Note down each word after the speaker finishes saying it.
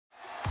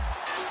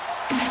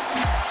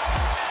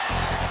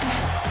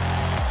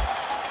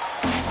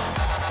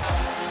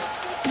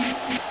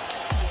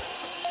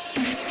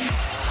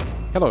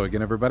Hello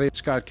again, everybody. It's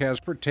Scott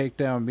Casper,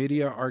 Takedown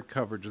Media. Our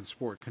coverage of the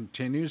sport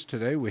continues.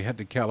 Today we head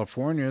to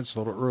California. It's a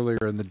little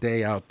earlier in the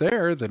day out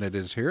there than it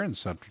is here in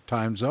Central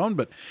Time Zone,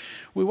 but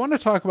we want to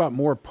talk about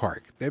Moore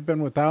Park. They've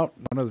been without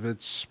one of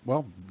its,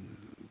 well,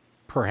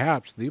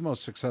 perhaps the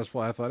most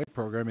successful athletic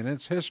program in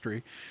its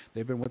history.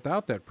 They've been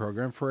without that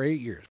program for 8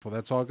 years. Well,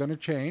 that's all going to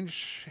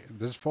change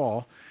this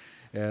fall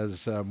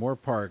as Moore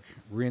Park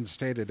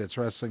reinstated its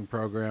wrestling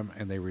program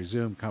and they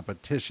resume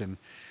competition.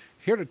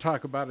 Here to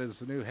talk about it is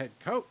the new head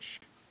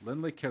coach,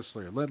 Lindley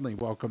Kistler. Lindley,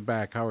 welcome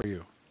back. How are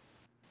you?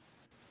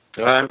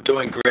 I'm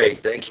doing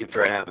great. Thank you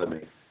for having me.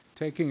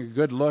 Taking a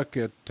good look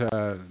at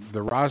the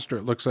roster,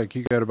 it looks like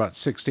you got about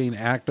 16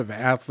 active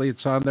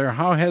athletes on there.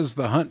 How has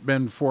the hunt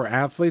been for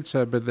athletes?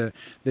 They've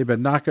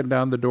been knocking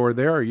down the door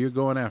there? Or are you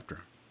going after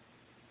them?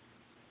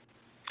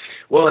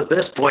 Well, at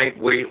this point,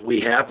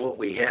 we have what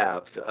we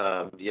have.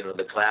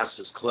 The class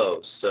is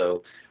closed.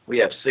 So we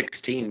have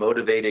 16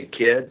 motivated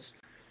kids.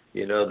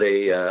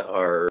 They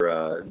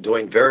are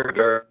doing very,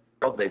 very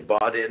well. They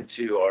bought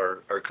into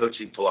our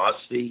coaching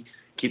philosophy.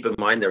 Keep in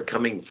mind, they're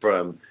coming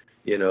from,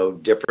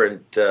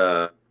 different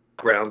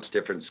grounds,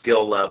 different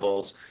skill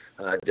levels,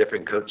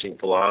 different coaching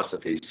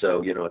philosophies.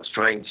 So, it's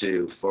trying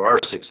for our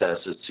success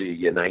is to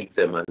unite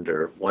them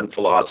under one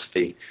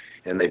philosophy,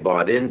 and they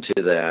bought into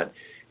that.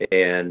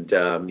 And,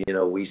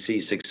 we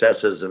see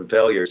successes and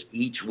failures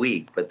each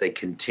week, but they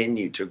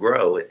continue to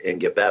grow and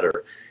get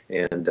better.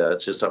 And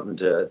it's just something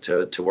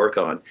to work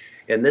on.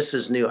 And this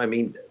is new. I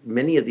mean,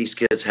 many of these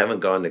kids haven't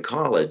gone to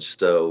college.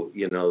 So,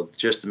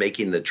 just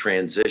making the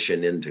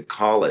transition into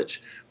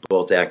college,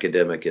 both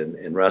academic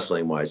and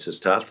wrestling wise, is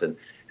tough. And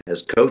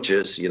as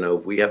coaches,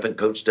 we haven't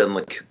coached on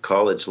the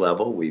college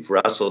level. We've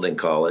wrestled in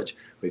college.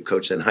 We've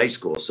coached in high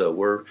school. So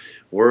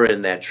we're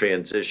in that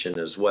transition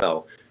as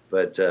well.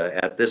 But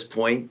at this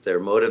point, they're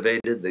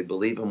motivated. They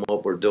believe in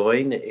what we're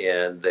doing,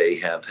 and they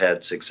have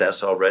had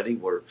success already.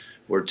 We're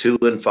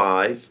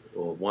 2-5,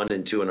 or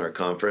 1-2 in our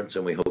conference,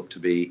 and we hope to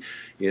be,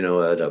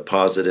 at a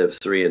positive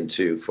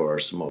 3-2 for our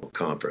small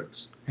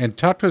conference. And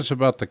talk to us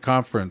about the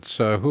conference.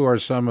 Who are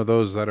some of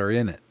those that are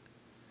in it?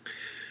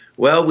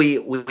 Well,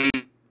 we're only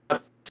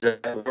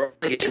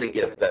going to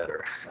get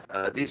better.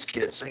 These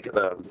kids, think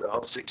about it,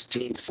 all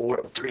 16,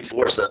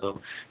 three-fourths of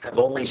them have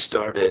only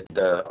started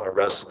our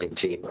wrestling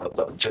team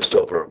about just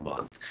over a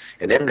month.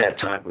 And in that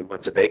time, we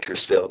went to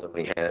Bakersfield and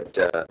we had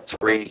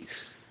three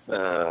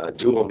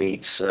dual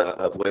meets,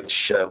 of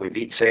which we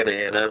beat Santa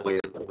Ana.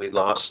 We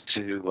lost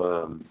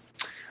to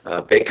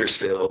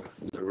Bakersfield,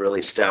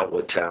 really stout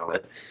with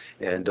talent,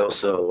 and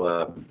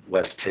also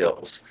West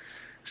Hills.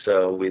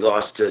 So we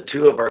lost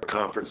two of our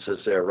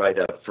conferences there right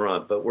up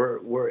front, but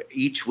we're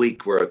each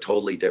week we're a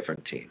totally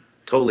different team.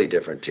 Totally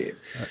different team.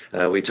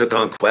 We took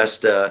on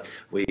Cuesta.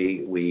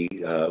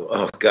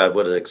 Oh God,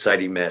 what an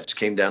exciting match!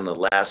 Came down to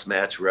the last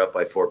match. We're up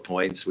by 4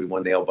 points. We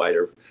won Nail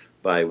Biter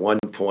by 1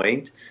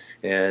 point,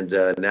 and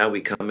now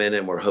we come in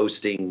and we're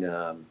hosting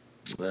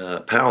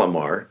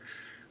Palomar,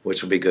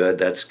 which will be good.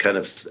 That's kind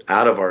of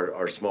out of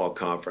our small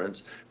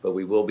conference, but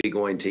we will be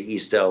going to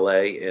East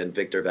LA and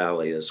Victor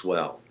Valley as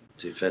well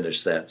to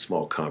finish that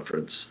small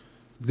conference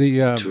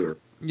tour.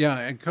 Yeah,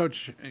 and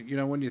Coach,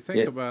 when you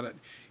think about it,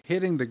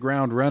 hitting the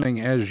ground running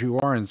as you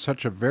are in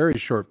such a very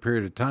short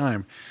period of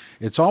time,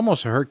 it's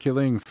almost a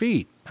Herculean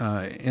feat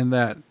in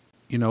that,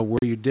 where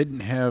you didn't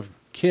have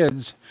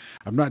kids.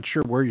 I'm not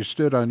sure where you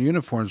stood on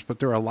uniforms, but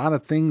there are a lot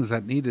of things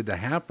that needed to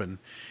happen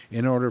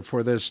in order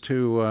for this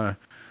to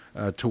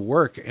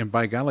work. And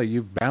by golly,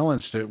 you've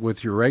balanced it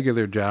with your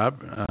regular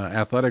job.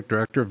 Athletic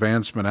director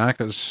Vance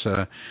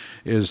Manakis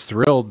is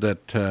thrilled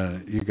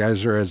that you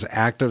guys are as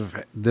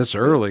active this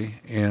early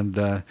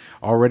and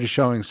already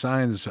showing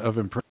signs of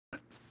improvement.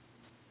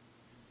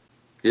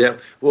 Yeah,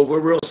 well,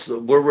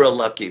 we're real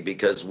lucky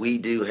because we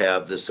do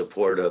have the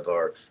support of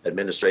our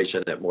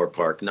administration at Moore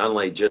Park. Not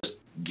only just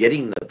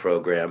getting the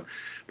program,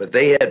 but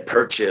they had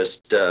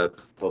purchased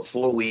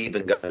before we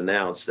even got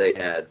announced. They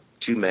had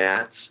 2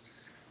 mats.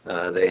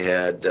 They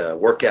had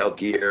workout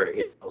gear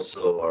and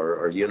also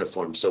our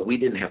uniforms. So we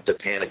didn't have to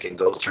panic and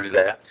go through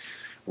that.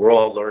 We're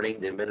all learning.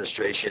 The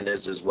administration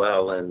is as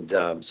well.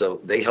 And so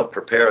they helped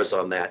prepare us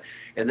on that.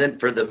 And then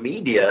for the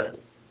media,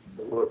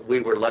 we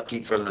were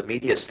lucky from the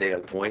media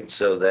standpoint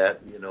so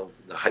that,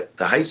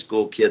 the high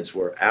school kids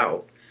were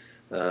out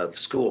of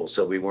school.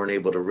 So we weren't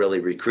able to really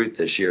recruit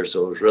this year.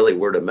 So it was really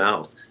word of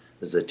mouth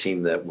as a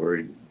team that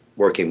we're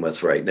working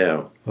with right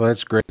now. Well,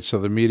 that's great. So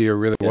the media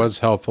really was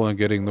helpful in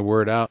getting the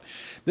word out.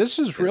 This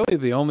is really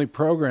the only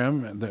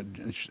program,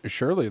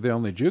 surely the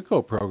only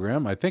JUCO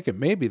program. I think it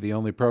may be the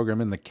only program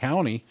in the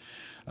county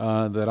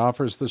that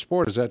offers the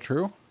sport. Is that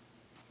true?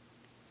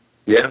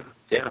 Yeah,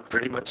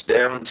 pretty much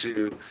down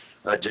to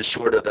just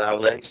short of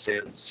LA,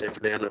 San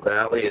Fernando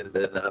Valley, and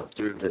then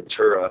through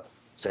Ventura,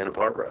 Santa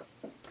Barbara.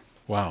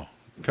 Wow.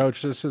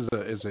 Coach, this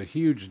is a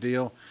huge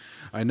deal.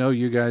 I know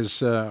you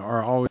guys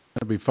are always going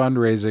to be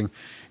fundraising,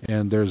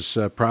 and there's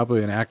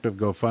probably an active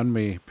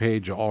GoFundMe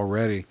page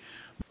already.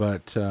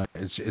 But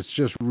it's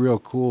just real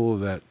cool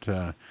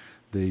that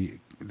the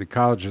the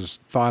college has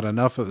thought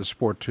enough of the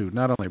sport to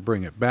not only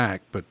bring it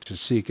back, but to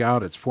seek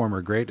out its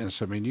former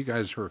greatness. I mean, you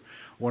guys were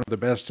one of the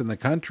best in the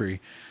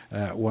country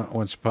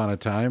once upon a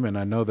time, and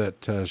I know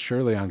that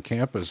surely on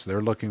campus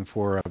they're looking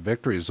for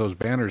victories. Those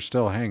banners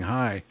still hang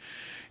high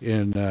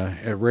in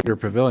at Raider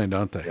Pavilion,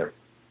 don't they?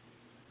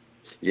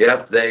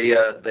 Yep,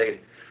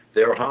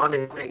 they're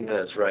haunting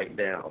us right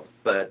now,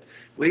 but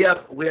we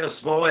have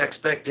small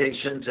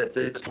expectations at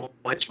this point.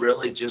 It's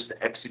really just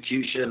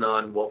execution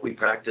on what we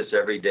practice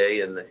every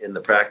day in the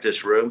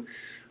practice room,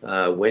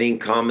 winning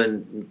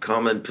common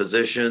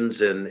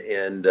positions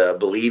and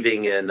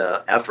believing in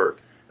effort.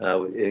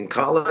 In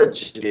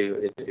college,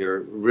 if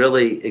you're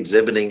really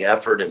exhibiting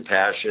effort and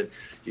passion,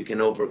 you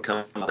can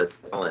overcome the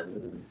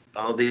talent.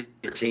 All these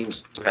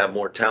teams have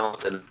more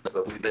talent than us,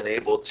 but we've been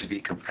able to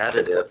be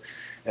competitive.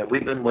 And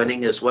we've been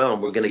winning as well,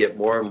 and we're going to get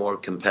more and more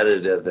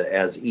competitive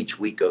as each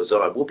week goes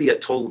on. We'll be a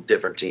total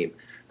different team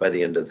by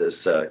the end of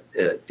this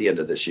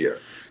year.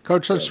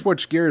 Coach, let's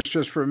switch gears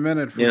just for a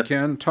minute, if we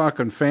can.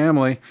 Talking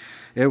family,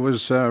 it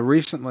was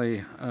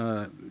recently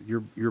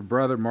your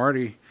brother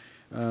Marty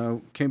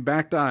came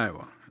back to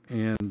Iowa,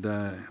 and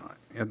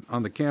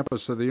on the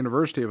campus of the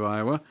University of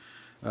Iowa,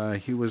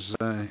 he was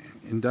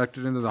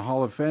inducted into the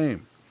Hall of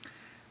Fame.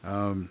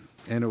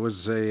 And it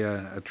was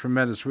a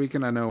tremendous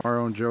weekend. I know our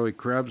own Joey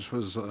Krebs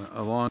was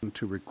along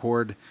to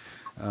record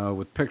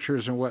with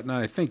pictures and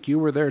whatnot. I think you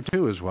were there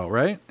too as well,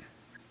 right?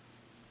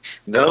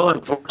 No,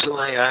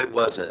 unfortunately, I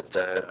wasn't.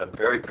 I'm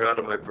very proud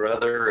of my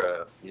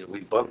brother. We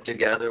bunked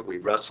together. We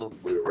were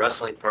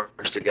wrestling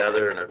partners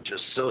together, and I'm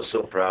just so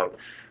proud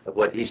of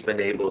what he's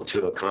been able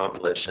to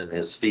accomplish in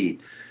his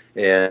feat.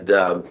 And,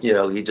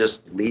 he just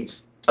leads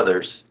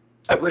others.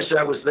 I wish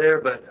I was there,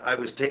 but I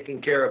was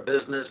taking care of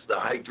business, the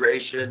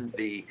hydration,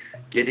 the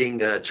getting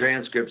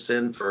transcripts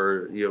in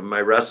for my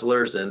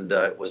wrestlers, and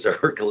it was a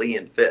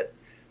Herculean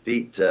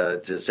feat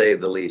to say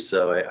the least.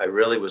 So I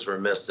really was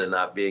remiss in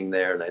not being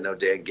there, and I know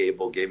Dan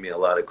Gable gave me a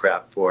lot of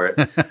crap for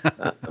it.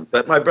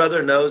 But my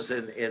brother knows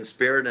in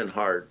spirit and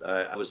heart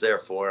I was there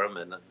for him,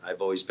 and I've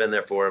always been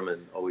there for him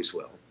and always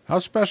will. How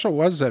special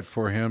was that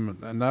for him,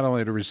 not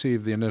only to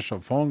receive the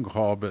initial phone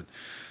call, but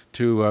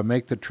to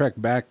make the trek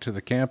back to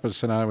the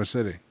campus in Iowa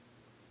City?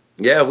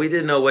 Yeah, we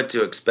didn't know what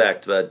to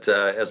expect, but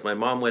as my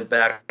mom went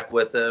back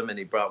with him and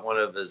he brought one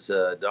of his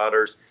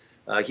daughters,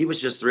 he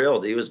was just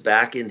thrilled. He was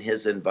back in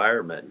his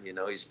environment.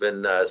 He's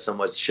been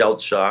somewhat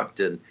shell-shocked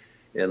in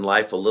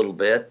life a little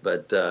bit,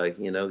 but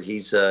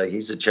he's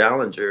a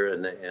challenger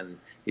and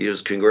he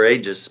was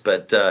courageous,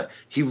 but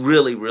he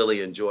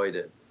really enjoyed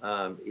it.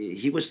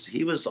 He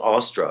was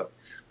awestruck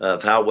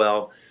of how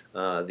well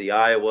the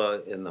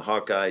Iowa and the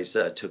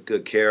Hawkeyes took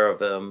good care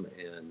of him,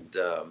 and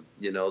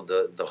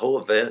the whole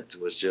event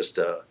was just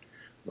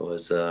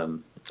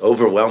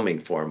overwhelming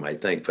for him, I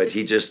think. But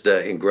he just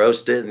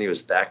engrossed it, and he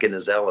was back in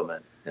his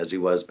element as he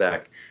was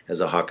back as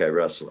a Hawkeye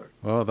wrestler.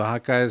 Well, the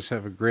Hawkeyes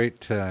have a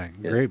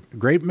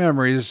great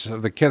memories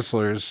of the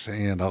Kistlers,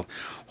 and a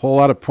whole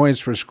lot of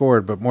points were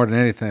scored. But more than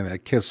anything,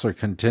 that Kistler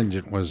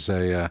contingent was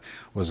a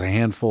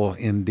handful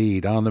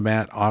indeed, on the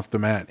mat, off the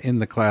mat, in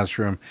the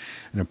classroom,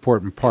 an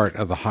important part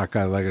of the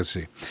Hawkeye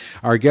legacy.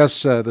 Our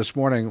guest this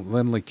morning,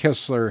 Lindley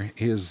Kistler,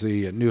 is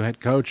the new head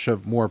coach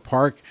of Moore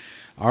Park.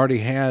 Already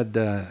had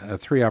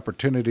 3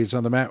 opportunities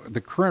on the mat.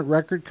 The current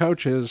record,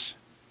 coach, is?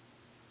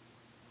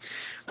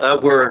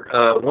 We're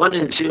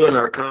 1-2 in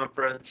our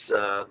conference,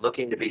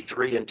 looking to be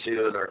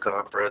 3-2 in our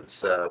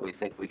conference. We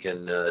think we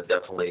can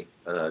definitely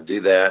do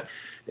that,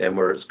 and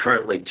we're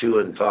currently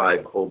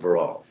 2-5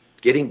 overall.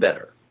 Getting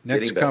better.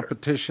 Next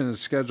competition is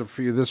scheduled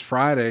for you this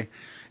Friday,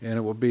 and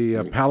it will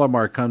be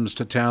Palomar comes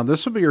to town.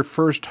 This will be your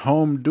first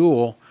home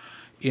duel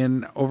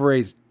in over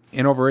 8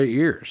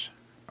 years.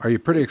 Are you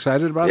pretty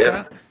excited about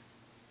that?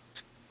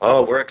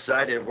 Oh, we're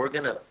excited. We're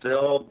going to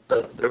fill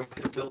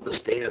the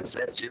stands.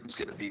 That gym's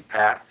going to be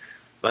packed.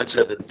 Bunch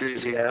of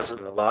enthusiasm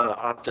and a lot of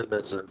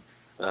optimism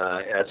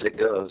as it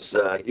goes.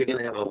 You're going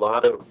to have a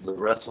lot of the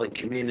wrestling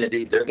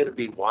community. They're going to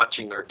be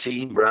watching our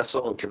team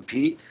wrestle and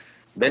compete.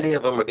 Many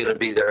of them are going to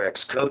be their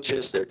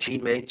ex-coaches, their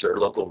teammates, or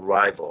local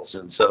rivals.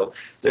 And so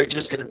they're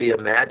just going to be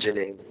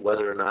imagining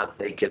whether or not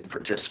they can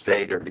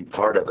participate or be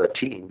part of a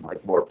team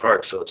like Moore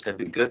Park. So it's going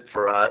to be good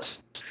for us.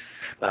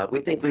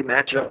 We think we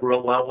match up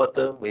real well with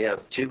them. We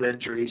have 2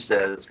 injuries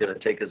that it's going to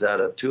take us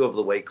out of 2 of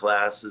the weight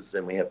classes,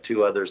 and we have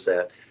 2 others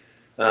that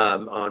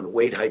on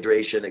weight,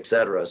 hydration,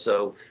 etc.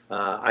 So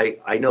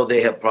I know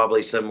they have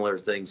probably similar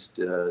things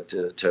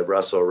to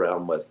wrestle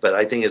around with, but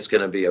I think it's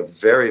going to be a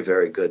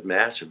very good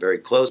match, a very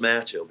close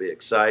match. It'll be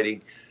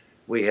exciting.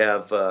 We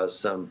have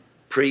some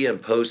pre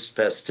and post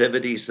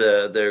festivities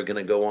that are going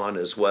to go on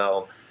as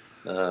well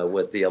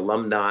with the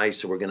alumni.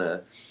 So we're going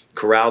to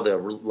corral the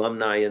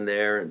alumni in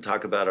there and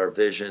talk about our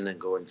vision and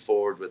going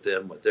forward with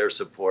them, with their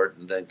support,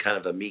 and then kind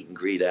of a meet and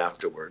greet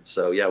afterwards.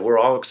 So yeah, we're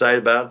all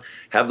excited about it.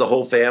 Have the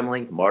whole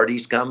family.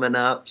 Marty's coming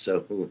up,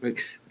 so we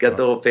got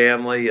the whole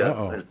family,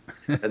 and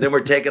then we're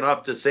taking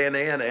off to Santa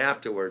Ana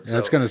afterwards. I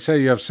was going to say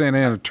you have Santa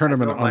Ana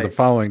tournament on the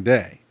following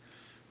day.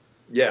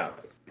 Yeah.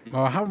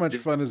 Well, how much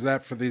fun is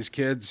that for these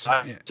kids?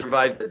 I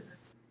survived it.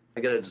 I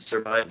got to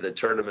survive the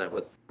tournament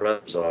with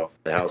brothers off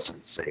the house at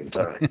the same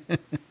time.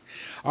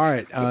 All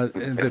right.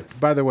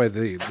 By the way,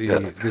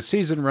 the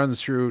season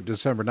runs through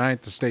December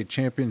 9th. The state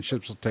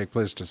championships will take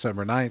place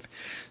December 9th.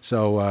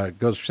 So it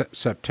goes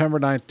September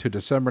 9th to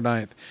December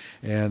 9th.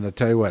 And I'll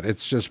tell you what,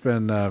 it's just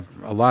been a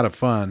lot of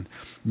fun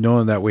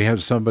knowing that we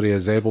have somebody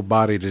as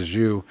able-bodied as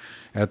you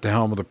at the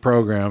helm of the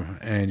program,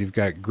 and you've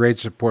got great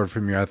support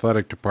from your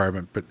athletic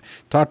department. But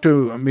talk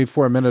to me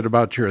for a minute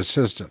about your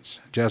assistants,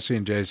 Jesse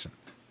and Jason.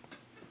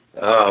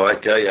 Oh, I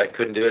tell you, I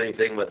couldn't do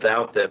anything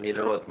without them. You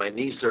know, with my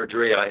knee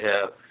surgery, I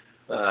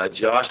have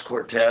Josh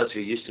Cortez, who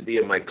used to be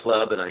in my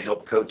club, and I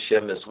help coach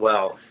him as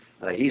well.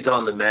 He's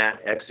on the mat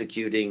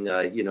executing,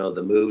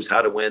 the moves,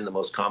 how to win, the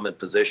most common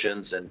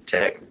positions and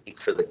technique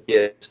for the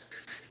kids,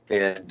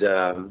 and,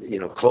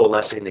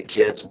 coalescing the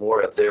kids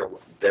more of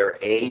their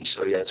age.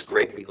 So he has a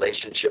great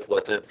relationship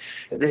with them.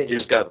 And then you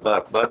just got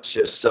Buck. Buck's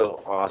just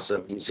so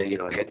awesome. He's a,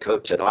 head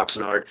coach at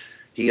Oxnard.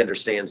 He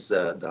understands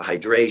the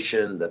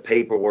hydration, the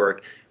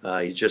paperwork.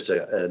 He's just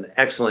an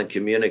excellent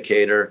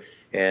communicator.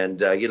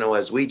 And,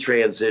 as we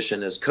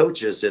transition as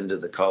coaches into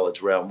the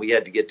college realm, we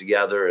had to get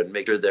together and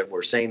make sure that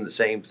we're saying the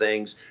same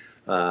things,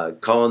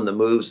 calling the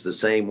moves the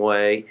same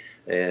way,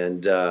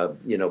 and,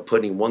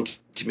 putting one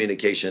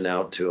communication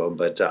out to them.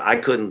 But I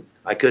couldn't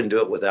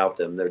do it without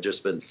them. They've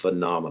just been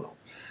phenomenal.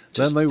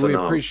 Lindley, we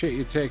appreciate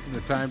you taking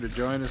the time to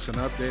join us and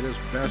update us.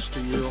 Best to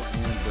you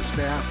and the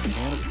staff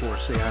and, of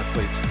course, the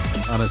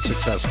athletes on a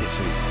successful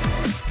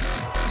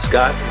season.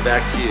 Scott,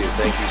 back to you.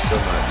 Thank you so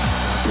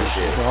much.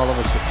 Appreciate it. For all of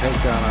us at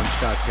Takedown, I'm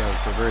Scott Kelly,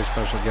 for a very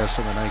special guest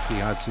on the Nike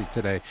Hot Seat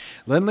today,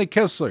 Lindley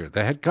Kistler,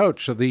 the head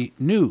coach of the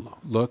new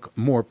look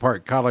Moore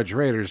Park College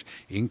Raiders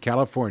in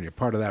California,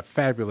 part of that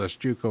fabulous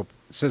JUCO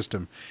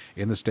system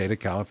in the state of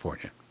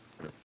California.